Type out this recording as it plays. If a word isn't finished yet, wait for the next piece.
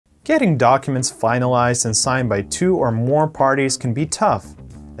Getting documents finalized and signed by 2 or more parties can be tough,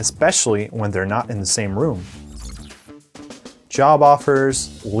 especially when they're not in the same room. Job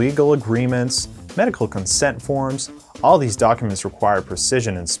offers, legal agreements, medical consent forms, all these documents require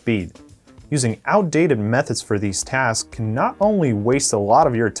precision and speed. Using outdated methods for these tasks can not only waste a lot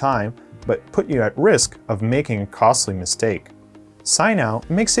of your time, but put you at risk of making a costly mistake. signNow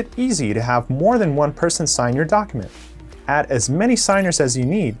makes it easy to have more than one person sign your document. Add as many signers as you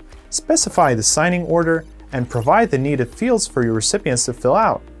need, specify the signing order, and provide the needed fields for your recipients to fill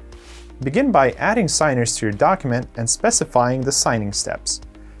out. Begin by adding signers to your document and specifying the signing steps.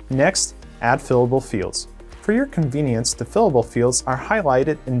 Next, add fillable fields. For your convenience, the fillable fields are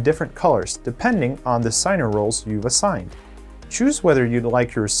highlighted in different colors depending on the signer roles you've assigned. Choose whether you'd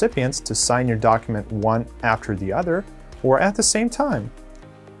like your recipients to sign your document one after the other or at the same time.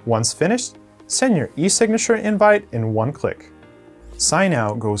 Once finished, send your e-signature invite in one click.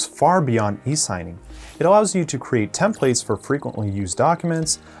 signNow goes far beyond e-signing. It allows you to create templates for frequently used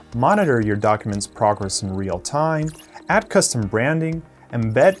documents, monitor your document's progress in real time, add custom branding,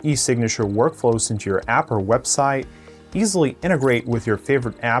 embed e-signature workflows into your app or website, easily integrate with your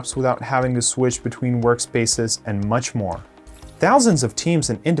favorite apps without having to switch between workspaces, and much more. Thousands of teams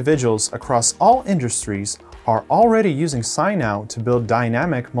and individuals across all industries are already using signNow to build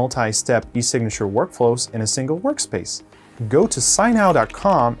dynamic multi-step e-signature workflows in a single workspace. Go to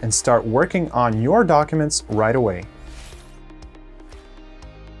signNow.com and start working on your documents right away.